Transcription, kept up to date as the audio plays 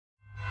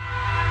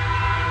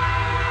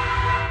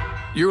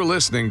You're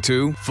listening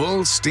to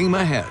Full Steam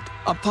Ahead,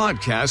 a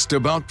podcast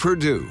about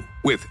Purdue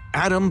with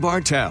Adam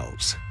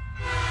Bartels.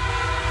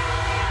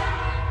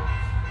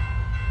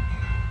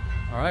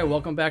 All right,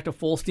 welcome back to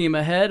Full Steam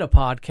Ahead, a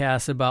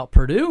podcast about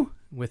Purdue.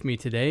 With me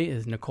today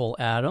is Nicole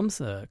Adams,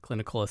 a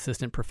clinical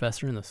assistant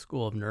professor in the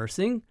School of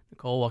Nursing.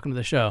 Nicole, welcome to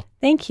the show.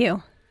 Thank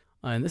you.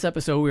 In this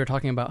episode, we are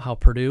talking about how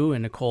Purdue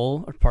and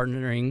Nicole are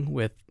partnering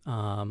with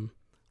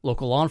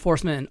local law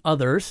enforcement and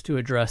others to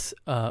address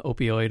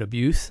opioid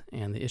abuse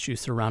and the issues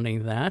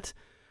surrounding that.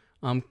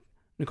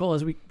 Nicole,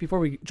 before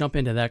we jump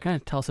into that, kind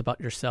of tell us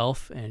about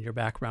yourself and your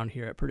background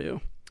here at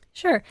Purdue.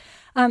 Sure.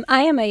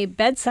 I am a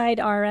bedside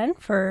RN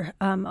for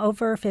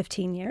over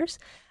 15 years.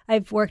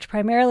 I've worked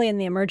primarily in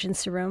the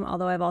emergency room,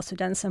 although I've also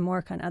done some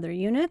work on other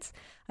units.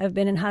 I've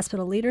been in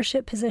hospital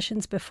leadership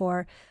positions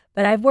before,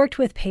 but I've worked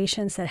with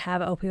patients that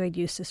have opioid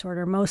use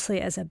disorder,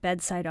 mostly as a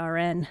bedside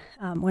RN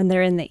when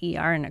they're in the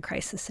ER in a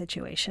crisis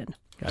situation.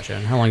 Gotcha.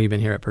 And how long have you been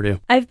here at Purdue?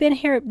 I've been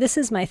here, this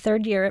is my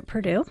third year at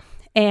Purdue,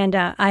 and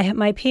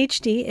my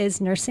PhD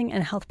is nursing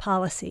and health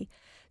policy.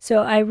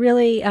 So I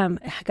really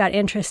got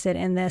interested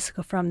in this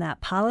from that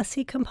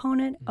policy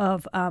component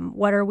of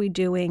what are we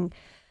doing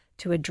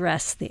to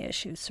address the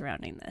issues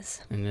surrounding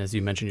this. And as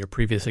you mentioned, your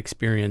previous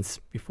experience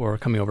before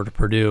coming over to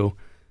Purdue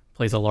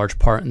plays a large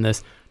part in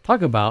this.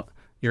 Talk about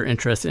your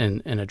interest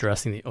in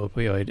addressing the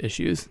opioid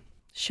issues.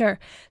 Sure.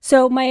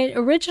 So my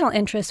original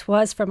interest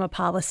was from a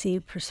policy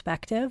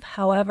perspective.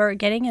 However,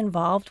 getting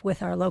involved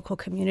with our local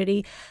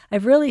community,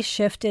 I've really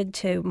shifted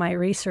to my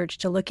research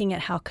to looking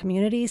at how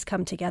communities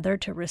come together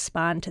to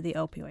respond to the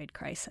opioid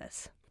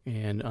crisis.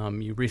 And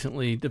you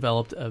recently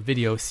developed a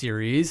video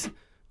series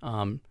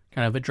kind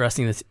of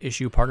addressing this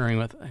issue, partnering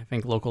with, I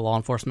think, local law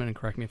enforcement, and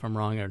correct me if I'm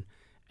wrong, or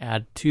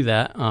add to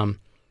that.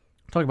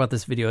 Talk about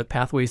this video,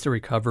 Pathways to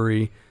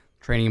Recovery,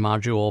 training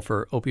module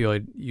for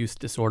opioid use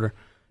disorder.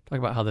 Talk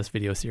about how this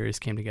video series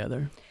came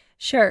together.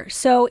 Sure.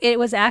 So it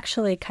was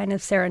actually kind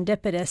of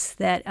serendipitous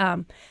that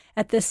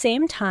at the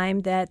same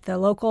time that the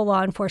local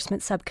law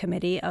enforcement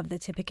subcommittee of the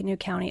Tippecanoe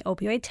County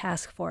Opioid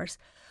Task Force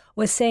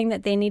was saying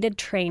that they needed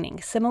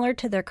training similar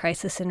to their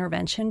crisis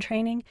intervention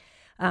training,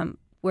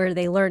 where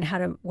they learn how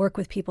to work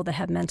with people that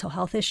have mental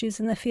health issues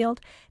in the field.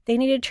 They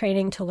needed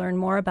training to learn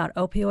more about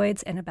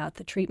opioids and about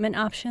the treatment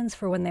options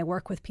for when they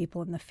work with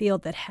people in the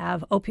field that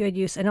have opioid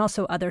use and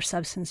also other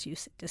substance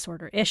use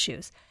disorder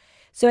issues.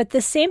 So at the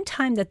same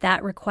time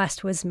that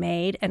request was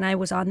made, and I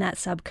was on that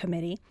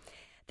subcommittee,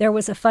 there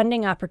was a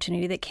funding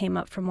opportunity that came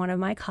up from one of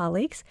my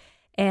colleagues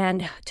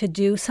and to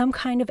do some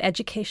kind of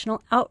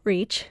educational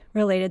outreach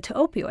related to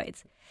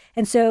opioids.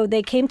 And so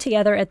they came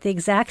together at the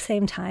exact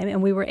same time,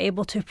 and we were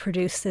able to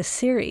produce this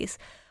series,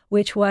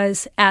 which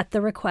was at the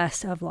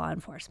request of law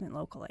enforcement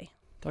locally.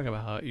 Talk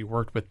about how you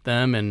worked with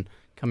them and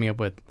coming up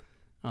with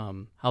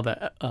how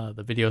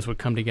the videos would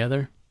come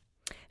together.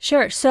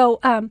 Sure.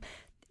 So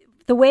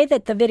the way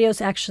that the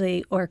videos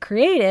actually were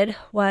created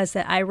was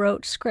that I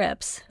wrote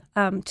scripts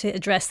to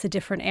address the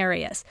different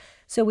areas.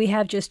 So we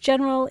have just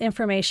general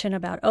information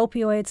about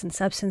opioids and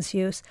substance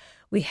use.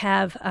 We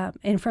have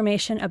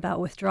information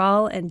about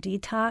withdrawal and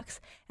detox,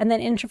 and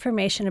then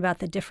information about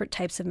the different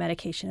types of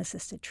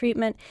medication-assisted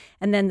treatment,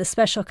 and then the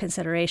special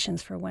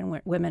considerations for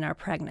when women are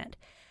pregnant.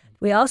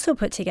 We also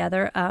put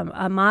together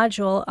a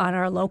module on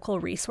our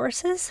local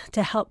resources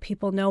to help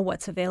people know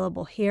what's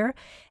available here,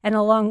 and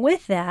along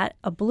with that,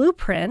 a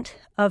blueprint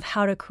of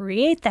how to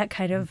create that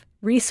kind of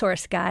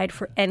resource guide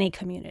for any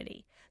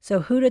community.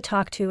 So who to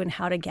talk to and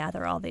how to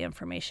gather all the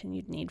information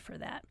you'd need for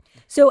that.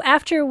 So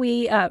after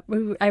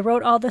I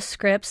wrote all the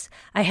scripts,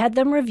 I had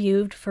them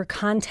reviewed for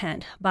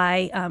content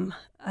by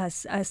a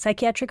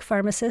psychiatric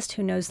pharmacist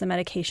who knows the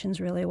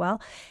medications really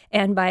well,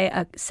 and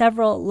by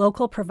several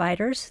local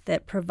providers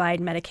that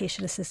provide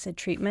medication-assisted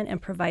treatment and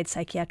provide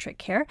psychiatric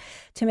care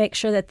to make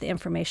sure that the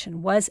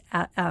information was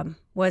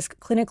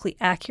clinically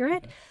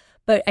accurate.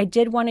 But I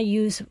did want to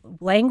use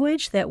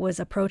language that was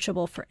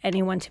approachable for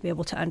anyone to be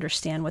able to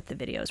understand what the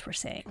videos were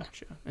saying.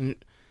 Gotcha. And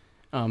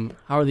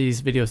how are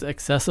these videos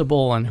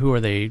accessible, and who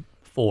are they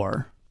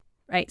for?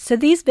 Right. So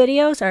these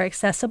videos are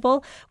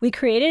accessible. We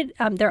created,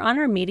 they're on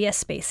our media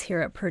space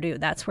here at Purdue.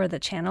 That's where the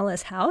channel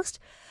is housed.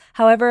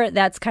 However,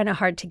 that's kind of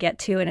hard to get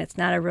to, and it's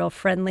not a real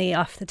friendly,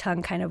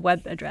 off-the-tongue kind of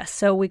web address.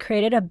 So we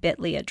created a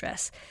bit.ly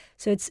address.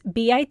 So it's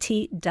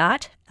bit.ly/pathways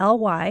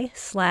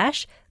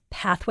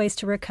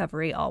to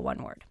recovery, all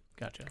one word.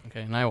 Gotcha.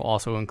 Okay. And I will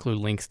also include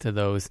links to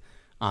those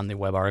on the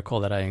web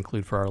article that I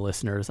include for our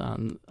listeners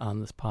on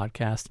this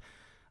podcast.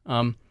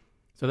 So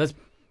that's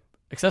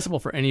accessible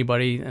for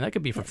anybody, and that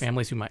could be for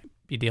families who might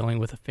be dealing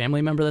with a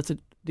family member that's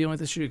dealing with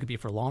this issue. It could be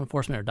for law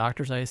enforcement or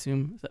doctors, I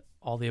assume. Is that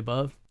all the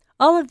above?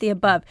 All of the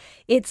above.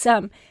 It's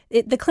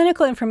the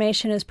clinical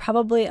information is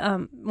probably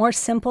more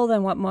simple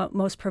than what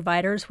most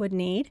providers would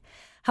need.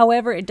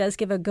 However, it does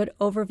give a good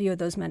overview of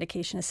those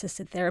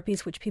medication-assisted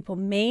therapies, which people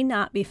may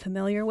not be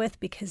familiar with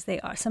because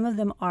some of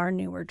them are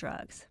newer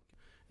drugs.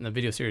 And the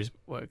video series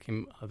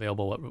came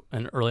available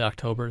in early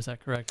October, is that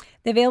correct?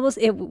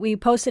 We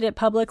posted it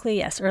publicly,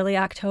 yes, early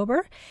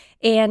October.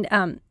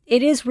 And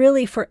it is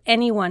really for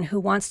anyone who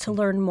wants to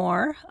learn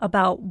more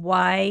about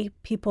why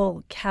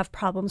people have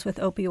problems with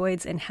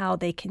opioids and how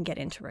they can get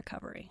into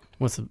recovery.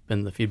 What's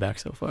been the feedback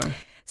so far?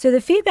 So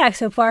the feedback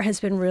so far has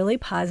been really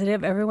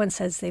positive. Everyone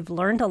says they've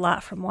learned a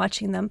lot from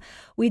watching them.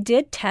 We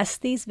did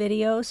test these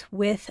videos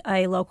with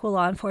a local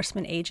law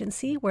enforcement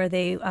agency where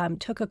they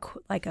took a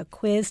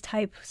quiz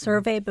type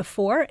survey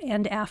before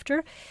and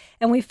after,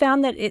 and we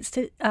found that it's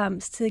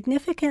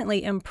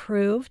significantly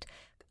improved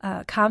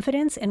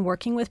confidence in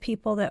working with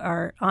people that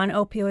are on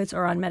opioids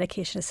or on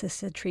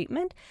medication-assisted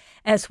treatment,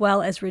 as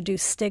well as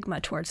reduce stigma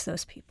towards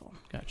those people.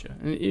 Gotcha.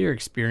 And your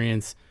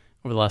experience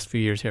over the last few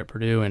years here at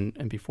Purdue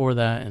and before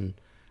that, and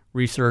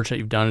research that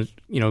you've done,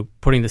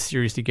 putting the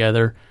series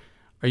together,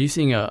 are you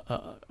seeing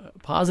a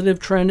positive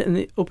trend in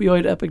the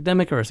opioid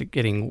epidemic, or is it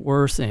getting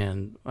worse?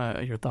 And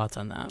your thoughts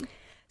on that?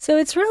 So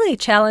it's really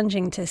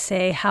challenging to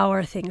say how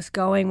are things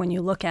going when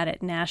you look at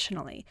it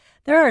nationally.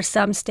 There are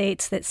some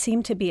states that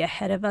seem to be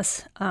ahead of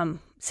us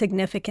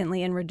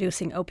significantly in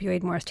reducing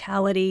opioid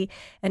mortality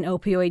and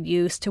opioid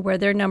use to where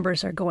their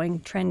numbers are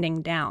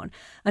trending down.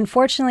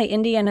 Unfortunately,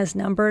 Indiana's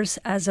numbers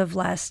as of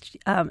last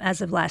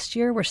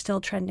year were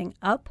still trending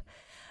up.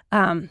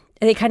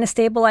 They kind of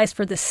stabilized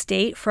for the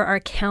state. For our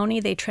county,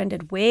 they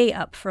trended way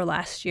up for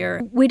last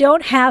year. We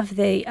don't have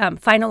the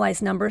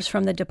finalized numbers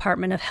from the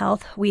Department of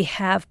Health. We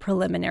have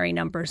preliminary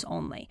numbers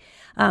only.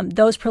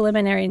 Those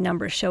preliminary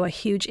numbers show a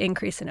huge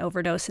increase in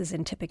overdoses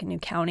in Tippecanoe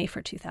County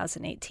for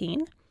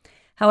 2018.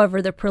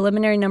 However, the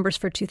preliminary numbers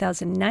for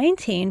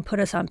 2019 put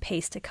us on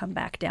pace to come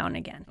back down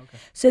again. Okay.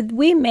 So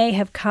we may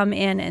have come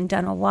in and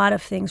done a lot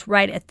of things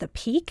right at the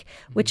peak,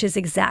 which is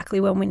exactly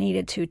when we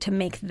needed to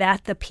make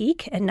that the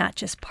peak and not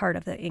just part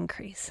of the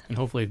increase. And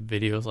hopefully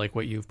videos like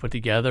what you've put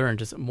together and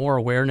just more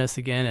awareness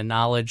again and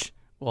knowledge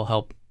will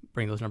help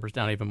bring those numbers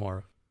down even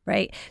more.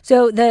 Right.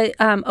 So the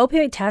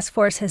Opioid Task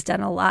Force has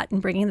done a lot in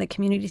bringing the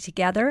community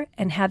together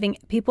and having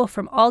people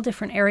from all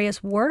different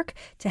areas work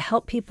to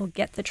help people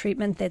get the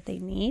treatment that they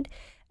need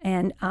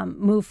and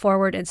move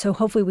forward. And so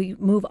hopefully we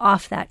move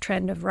off that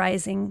trend of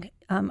rising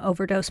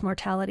overdose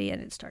mortality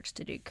and it starts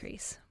to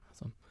decrease.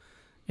 Awesome.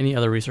 Any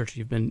other research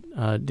you've been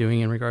doing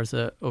in regards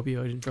to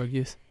opioid and drug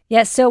use?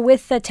 Yes, so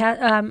with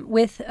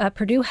the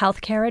Purdue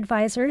Healthcare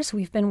Advisors,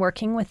 we've been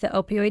working with the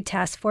Opioid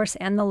Task Force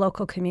and the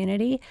local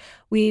community.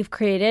 We've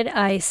created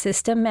a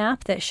system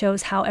map that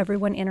shows how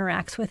everyone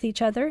interacts with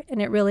each other,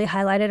 and it really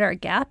highlighted our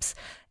gaps.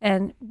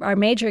 And our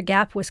major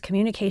gap was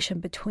communication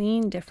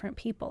between different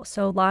people,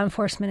 so law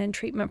enforcement and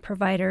treatment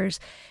providers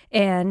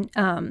and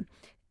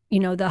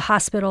the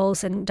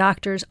hospitals and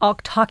doctors all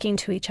talking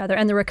to each other,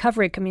 and the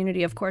recovery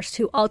community, of course,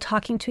 too, all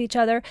talking to each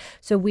other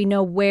so we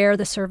know where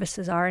the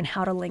services are and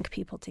how to link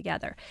people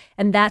together.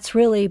 And that's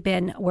really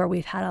been where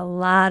we've had a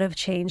lot of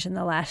change in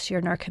the last year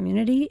in our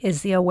community,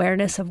 is the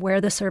awareness of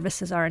where the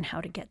services are and how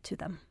to get to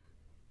them.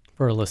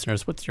 For our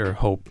listeners, what's your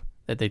hope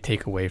that they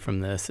take away from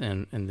this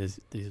and these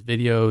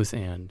videos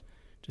and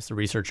just the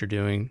research you're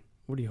doing?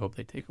 What do you hope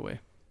they take away?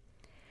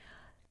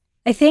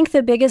 I think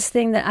the biggest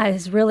thing that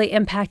has really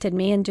impacted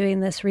me in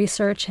doing this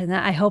research, and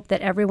that I hope that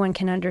everyone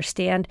can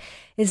understand,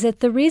 is that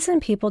the reason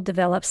people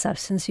develop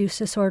substance use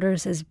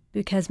disorders is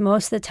because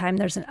most of the time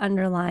there's an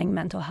underlying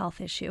mental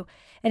health issue.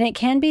 And it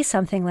can be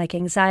something like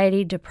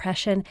anxiety,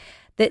 depression,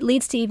 that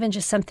leads to even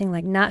just something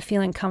like not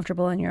feeling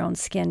comfortable in your own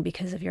skin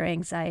because of your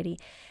anxiety.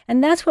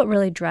 And that's what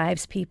really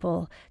drives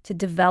people to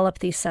develop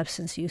these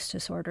substance use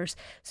disorders.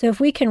 So if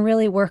we can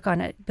really work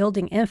on it,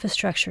 building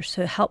infrastructure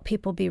to help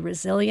people be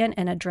resilient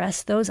and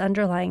address those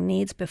underlying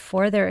needs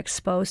before they're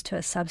exposed to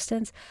a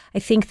substance, I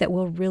think that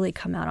we'll really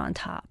come out on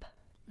top.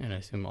 And I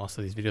assume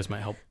also these videos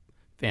might help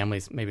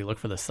families maybe look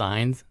for the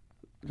signs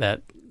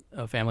that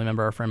a family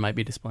member or friend might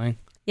be displaying.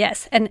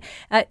 Yes, and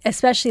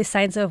especially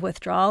signs of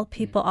withdrawal.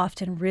 People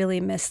often really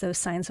miss those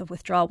signs of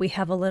withdrawal. We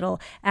have a little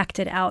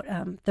acted out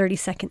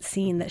 30-second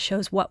scene that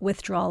shows what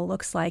withdrawal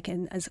looks like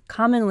and is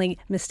commonly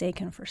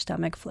mistaken for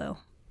stomach flu.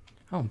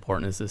 How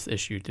important is this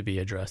issue to be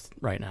addressed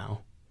right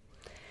now?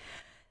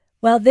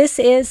 Well, this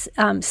is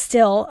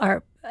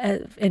still,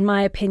 in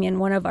my opinion,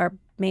 one of our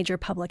major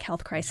public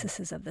health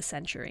crises of the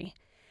century.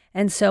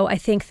 And so I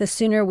think the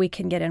sooner we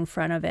can get in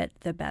front of it,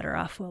 the better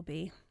off we'll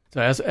be.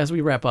 So as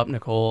we wrap up,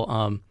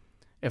 Nicole,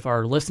 if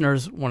our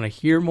listeners want to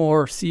hear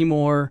more, see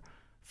more,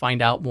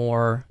 find out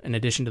more, in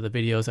addition to the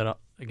videos that,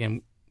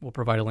 again, we'll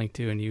provide a link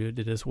to, and you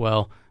did as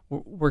well,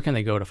 where can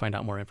they go to find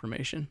out more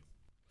information?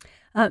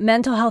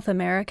 Mental Health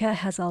America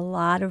has a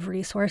lot of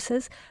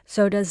resources.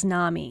 So does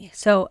NAMI.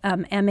 So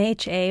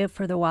MHA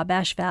for the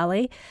Wabash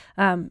Valley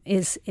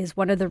is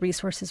one of the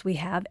resources we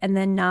have. And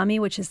then NAMI,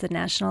 which is the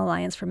National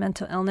Alliance for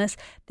Mental Illness,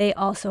 they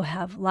also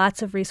have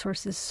lots of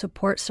resources,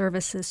 support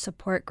services,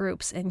 support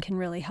groups, and can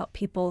really help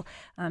people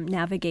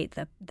navigate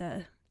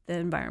the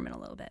environment a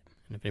little bit.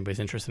 And if anybody's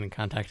interested in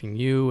contacting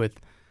you with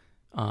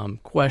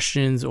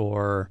questions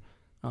or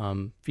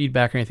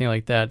feedback or anything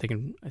like that, they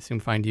can, I assume,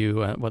 find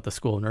you at the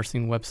School of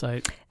Nursing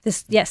website.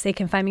 Yes, they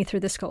can find me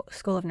through the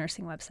School of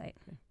Nursing website.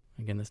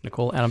 Again, this is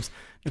Nicole Adams.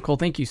 Nicole,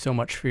 thank you so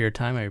much for your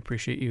time. I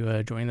appreciate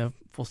you joining the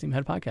Full Steam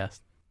Ahead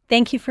podcast.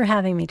 Thank you for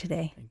having me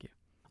today. Thank you.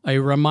 A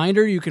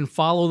reminder, you can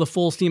follow the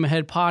Full Steam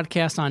Ahead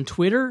podcast on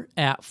Twitter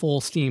at Full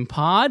Steam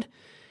Pod,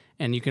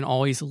 and you can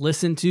always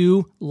listen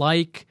to,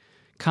 like,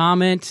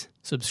 comment,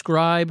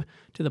 subscribe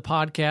to the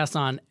podcast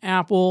on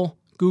Apple,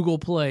 Google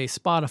Play,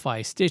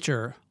 Spotify,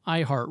 Stitcher,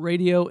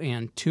 iHeartRadio,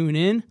 and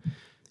TuneIn.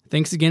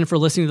 Thanks again for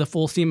listening to the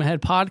Full Steam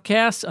Ahead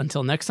podcast.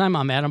 Until next time,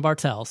 I'm Adam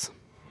Bartels.